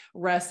care,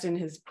 rest in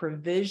his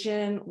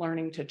provision,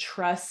 learning to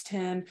trust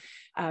him,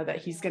 that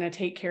he's going to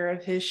take care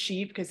of his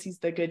sheep because he's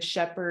the good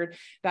shepherd.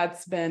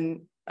 That's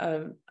been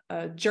a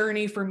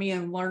journey for me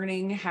in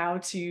learning how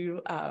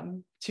to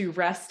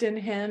rest in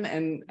him.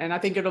 And I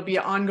think it'll be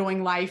an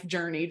ongoing life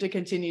journey to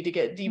continue to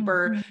get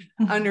deeper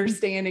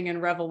understanding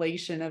and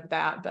revelation of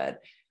that.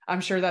 But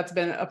I'm sure that's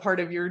been a part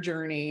of your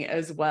journey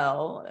as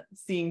well,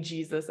 seeing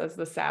Jesus as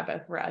the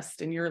Sabbath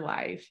rest in your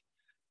life.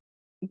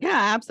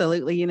 Yeah,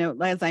 absolutely.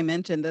 As I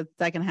mentioned, the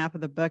second half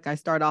of the book, I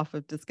start off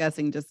with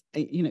discussing just,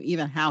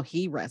 even how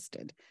he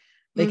rested.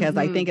 Because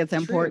I think it's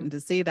important to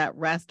see that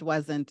rest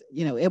wasn't,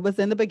 it was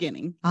in the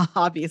beginning,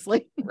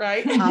 obviously.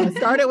 Right.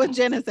 Started with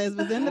Genesis,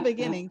 was in the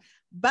beginning,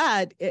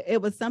 but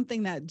it was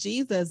something that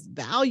Jesus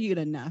valued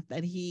enough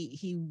that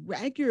he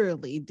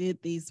regularly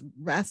did these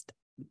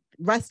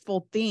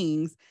restful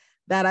things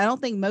that I don't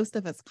think most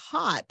of us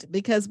caught,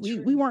 because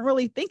we weren't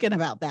really thinking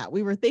about that.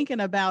 We were thinking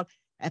about,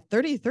 at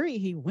 33,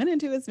 he went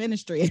into his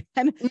ministry,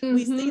 and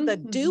we see the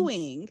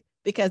doing,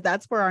 because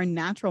that's where our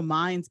natural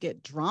minds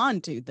get drawn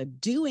to, the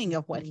doing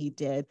of what he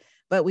did.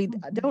 But we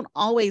don't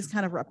always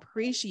kind of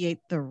appreciate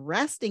the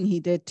resting he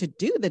did to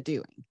do the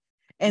doing.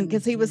 And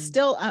because he was Mhm.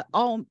 still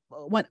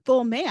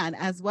full man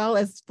as well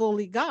as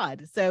fully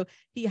God. So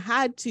he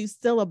had to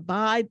still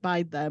abide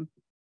by the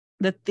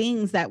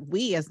things that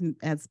we as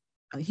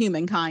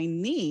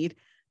humankind need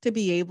to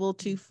be able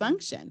to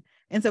function.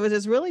 And so it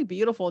was really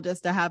beautiful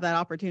just to have that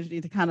opportunity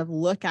to kind of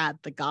look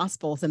at the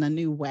Gospels in a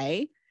new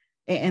way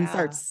and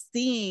start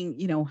seeing,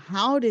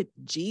 how did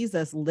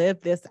Jesus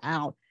live this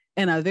out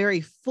in a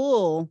very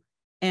full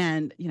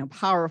and,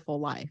 powerful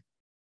life.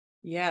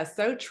 Yeah,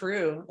 so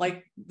true.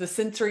 Like the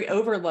sensory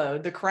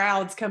overload, the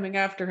crowds coming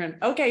after him.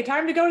 Okay,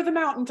 time to go to the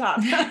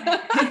mountaintop.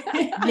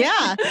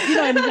 Yeah.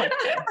 And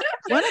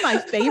one of my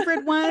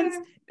favorite ones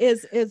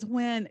is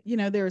when,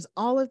 there's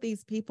all of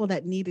these people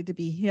that needed to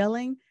be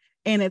healing.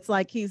 And it's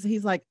like,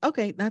 he's like,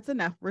 okay, that's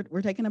enough.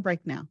 We're taking a break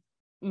now.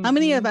 Mm-hmm. How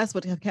many of us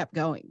would have kept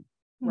going?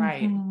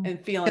 Right. Mm-hmm.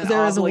 And feeling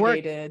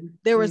obligated.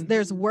 There's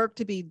there's work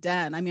to be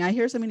done. I mean, I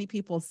hear so many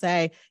people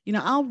say,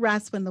 I'll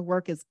rest when the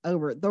work is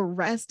over.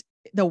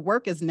 The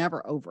work is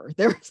never over.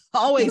 There's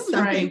always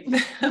something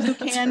you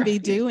can be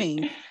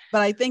doing.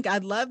 But I think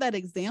I'd love that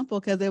example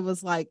because it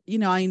was like,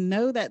 I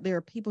know that there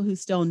are people who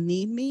still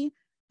need me,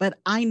 but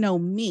I know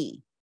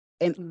me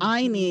and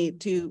I need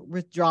to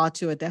withdraw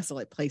to a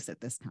desolate place at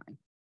this time.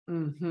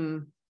 Mm-hmm.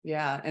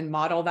 Yeah. And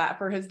model that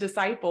for his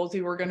disciples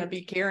who were going to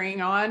be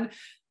carrying on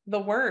the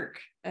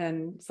work.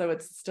 And so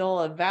it's still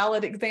a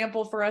valid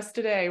example for us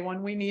today,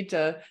 one we need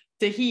to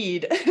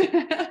heed.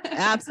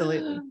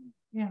 Absolutely.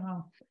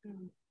 Yeah.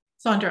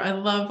 Sondra, I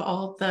love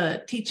all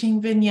the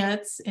teaching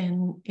vignettes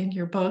in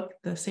your book,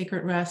 The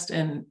Sacred Rest,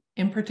 and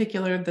in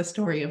particular, the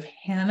story of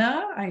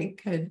Hannah. I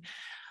could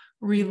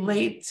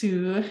relate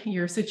to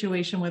your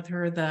situation with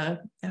her,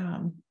 the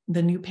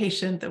new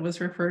patient that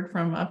was referred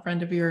from a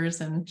friend of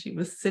yours, and she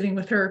was sitting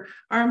with her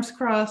arms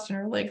crossed and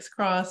her legs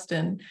crossed,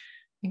 and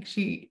I think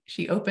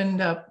she opened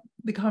up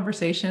the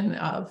conversation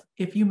of,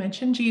 if you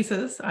mention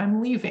Jesus,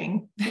 I'm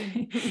leaving.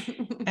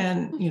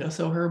 And,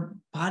 so her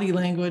body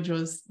language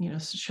was,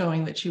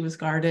 showing that she was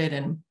guarded.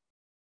 And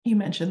you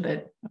mentioned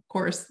that, of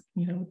course,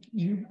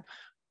 you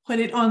put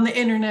it on the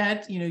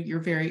internet, you're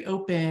very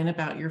open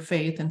about your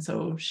faith. And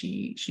so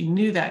she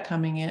knew that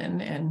coming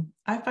in. And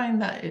I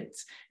find that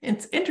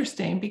it's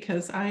interesting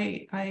because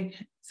I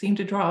seem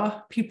to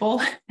draw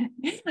people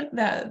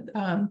that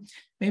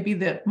maybe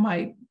that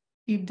might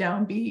deep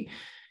down be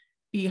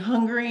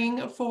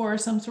hungering for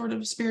some sort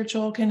of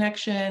spiritual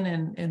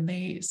connection, and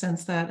they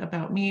sense that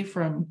about me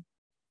from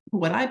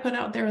what I put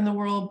out there in the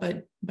world,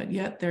 but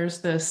yet there's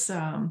this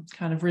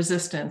kind of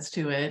resistance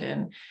to it.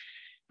 And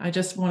I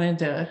just wanted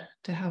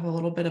to have a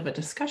little bit of a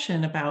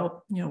discussion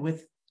about,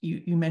 with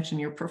you mentioned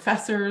your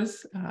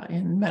professors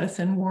in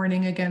medicine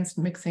warning against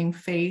mixing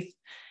faith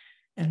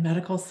and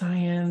medical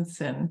science,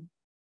 and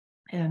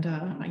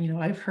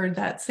I've heard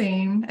that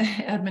same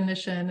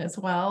admonition as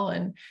well,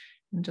 and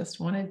just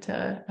wanted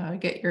to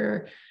get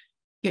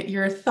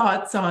your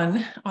thoughts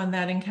on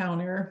that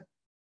encounter.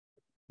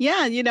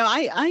 Yeah,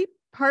 I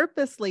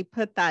purposely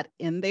put that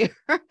in there,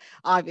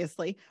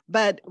 obviously.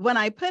 But when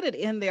I put it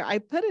in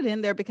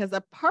there because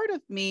a part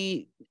of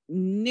me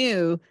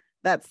knew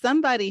that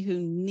somebody who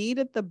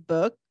needed the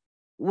book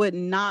would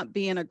not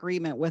be in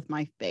agreement with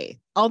my faith.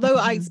 Although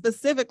I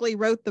specifically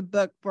wrote the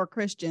book for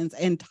Christians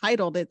and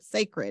titled it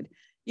Sacred,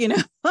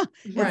 it's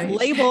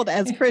labeled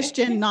as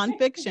Christian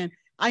nonfiction.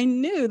 I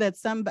knew that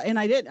and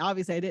I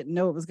didn't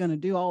know it was going to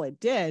do all it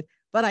did,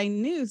 but I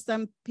knew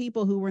some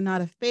people who were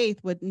not of faith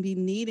would be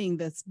needing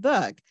this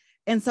book.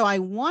 And so I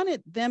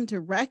wanted them to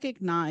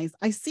recognize,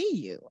 I see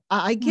you.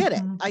 I get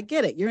it. I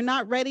get it. You're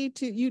not ready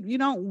to, you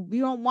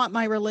don't want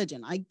my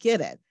religion. I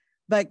get it.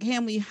 But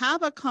can we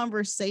have a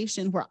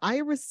conversation where I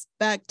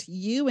respect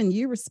you and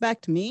you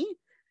respect me?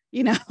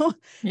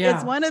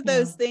 It's one of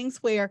those things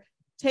where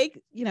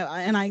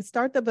and I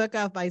start the book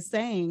off by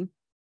saying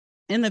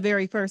in the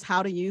very first,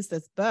 how to use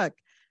this book,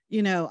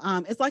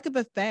 it's like a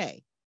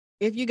buffet.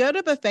 If you go to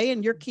a buffet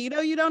and you're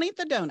keto, you don't eat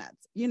the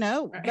donuts,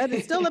 but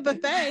it's still a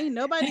buffet.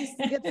 Nobody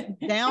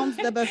downs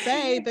the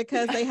buffet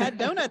because they had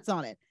donuts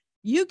on it.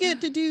 You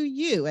get to do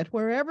you at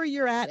wherever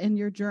you're at in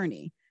your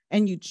journey.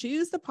 And you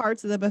choose the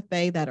parts of the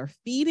buffet that are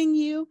feeding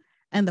you,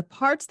 and the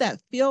parts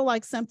that feel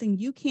like something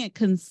you can't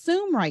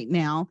consume right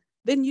now,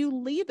 then you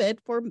leave it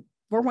for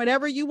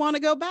whenever you want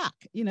to go back.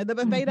 The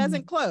buffet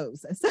doesn't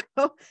close.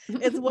 So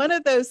it's one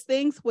of those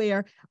things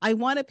where I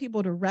wanted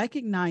people to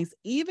recognize,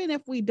 even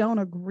if we don't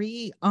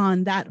agree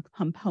on that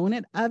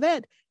component of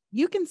it,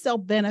 you can still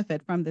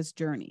benefit from this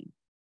journey.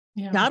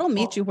 Yeah. God will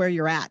meet you where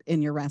you're at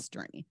in your rest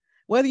journey,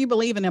 whether you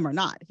believe in him or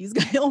not.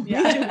 He'll meet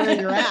you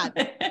where you're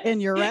at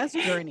in your rest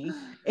journey.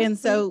 And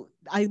so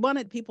I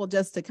wanted people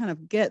just to kind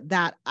of get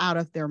that out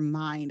of their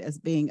mind as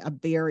being a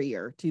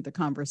barrier to the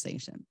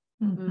conversation.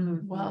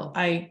 Mm-hmm. Well,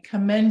 I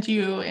commend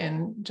you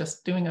in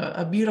just doing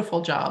a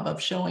beautiful job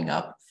of showing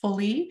up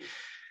fully.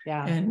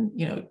 Yeah. And,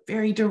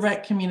 very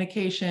direct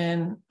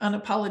communication,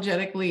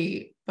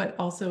 unapologetically, but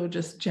also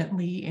just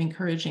gently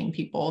encouraging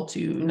people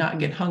to not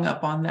get hung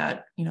up on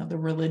that, the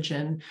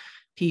religion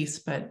piece,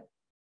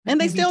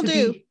 and they still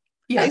do.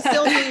 Yes. They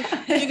still do.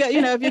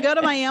 If you go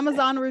to my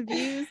Amazon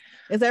reviews,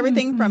 It's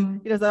everything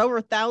from, there's over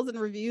 1,000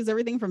 reviews,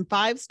 everything from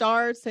 5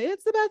 stars to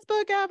it's the best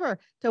book ever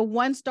to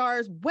 1 star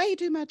is way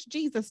too much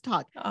Jesus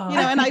talk,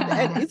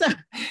 and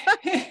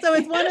so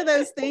it's one of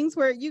those things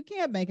where you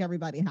can't make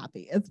everybody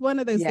happy. It's one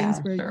of those things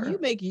where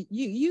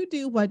you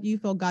do what you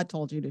feel God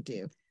told you to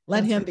do.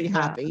 Let him be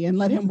happy and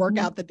let him work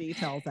out the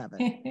details of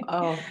it.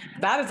 Oh,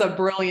 that is a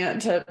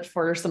brilliant tip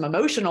for some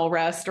emotional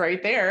rest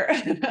right there.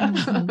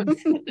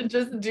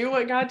 Just do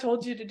what God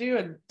told you to do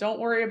and don't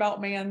worry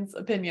about man's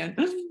opinion.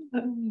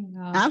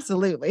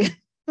 Absolutely.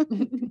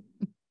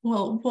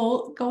 Well,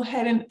 we'll go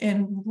ahead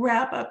and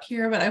wrap up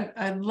here, but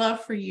I'd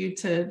love for you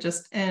to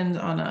just end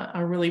on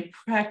a really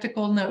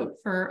practical note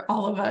for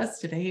all of us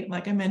today.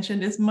 Like I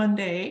mentioned, is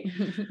Monday.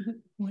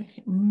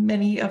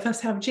 Many of us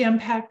have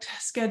jam-packed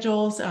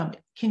schedules.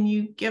 Can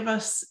you give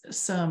us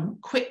some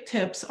quick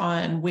tips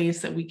on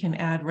ways that we can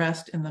add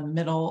rest in the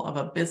middle of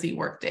a busy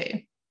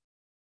workday?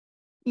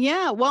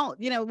 Yeah, well,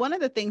 one of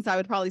the things I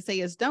would probably say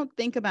is don't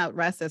think about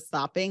rest as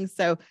stopping.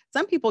 So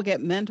some people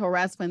get mental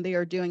rest when they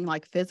are doing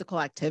like physical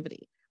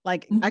activity,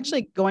 like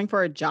actually going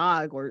for a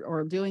jog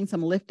or doing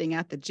some lifting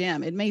at the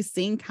gym. It may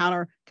seem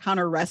counter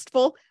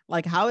restful,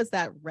 like how is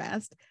that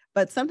rest?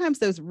 But sometimes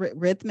those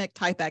rhythmic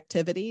type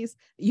activities,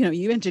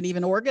 you mentioned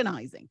even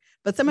organizing,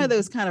 but some of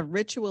those kind of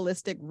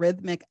ritualistic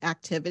rhythmic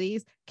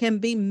activities can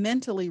be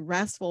mentally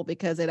restful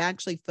because it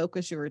actually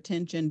focuses your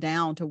attention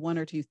down to 1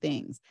 or 2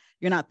 things.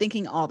 You're not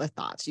thinking all the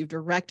thoughts. You've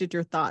directed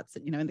your thoughts.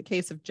 In the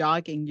case of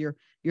jogging, you're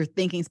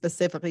thinking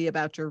specifically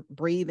about your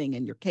breathing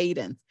and your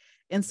cadence.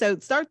 And so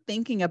start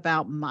thinking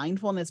about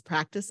mindfulness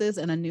practices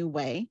in a new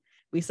way.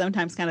 We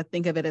sometimes kind of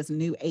think of it as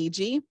new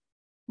agey.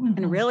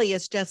 And really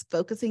it's just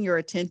focusing your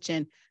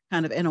attention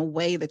kind of in a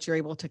way that you're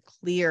able to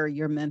clear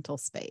your mental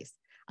space.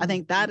 I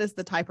think that is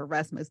the type of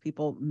rest most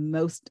people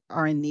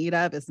are in need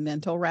of, is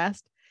mental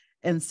rest.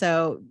 And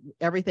so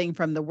everything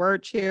from the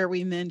word chair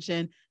we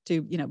mentioned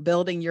to,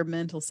 building your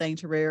mental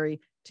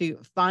sanctuary, to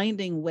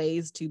finding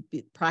ways to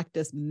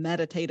practice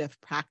meditative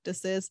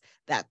practices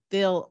that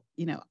feel,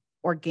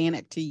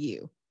 organic to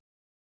you.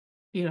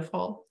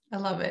 Beautiful. I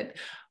love it.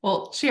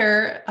 Well,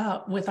 share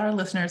with our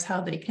listeners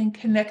how they can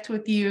connect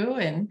with you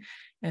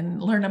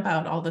and learn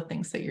about all the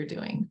things that you're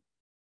doing.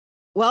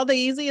 Well, the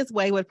easiest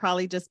way would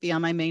probably just be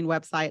on my main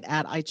website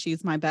at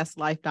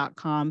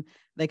ichoosemybestlife.com.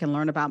 They can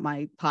learn about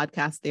my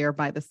podcast there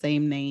by the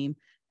same name.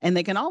 And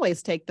they can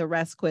always take the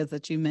rest quiz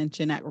that you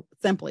mentioned at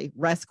simply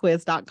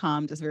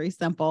restquiz.com, just very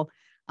simple.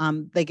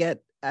 They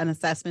get an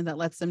assessment that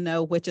lets them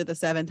know which of the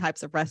 7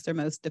 types of rest they're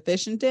most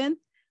deficient in.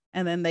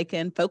 And then they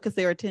can focus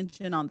their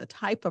attention on the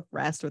type of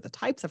rest or the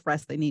types of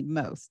rest they need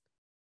most.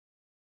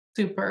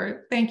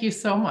 Super. Thank you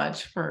so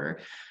much for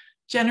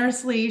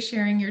generously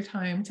sharing your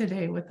time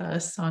today with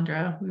us,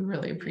 Sandra. We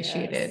really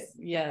appreciate it.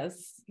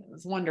 Yes. It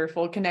was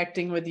wonderful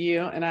connecting with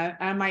you. And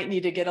I might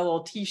need to get a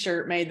little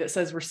t-shirt made that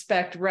says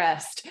respect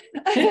rest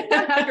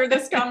after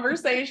this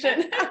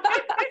conversation.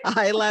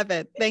 I love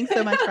it. Thanks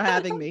so much for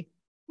having me.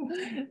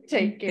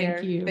 Take care.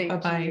 Thank you.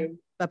 Bye-bye.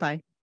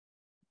 Bye-bye.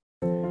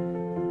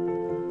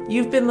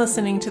 You've been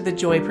listening to the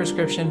Joy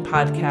Prescription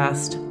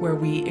podcast, where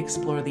we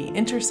explore the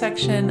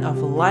intersection of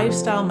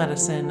lifestyle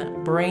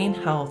medicine, brain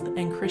health,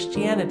 and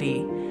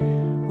Christianity.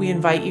 We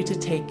invite you to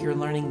take your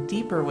learning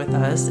deeper with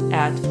us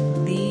at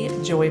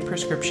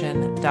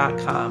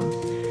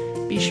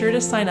thejoyprescription.com. Be sure to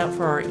sign up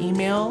for our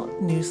email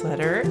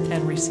newsletter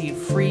and receive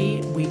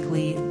free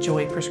weekly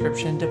Joy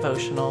Prescription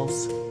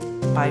devotionals.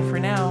 Bye for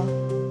now.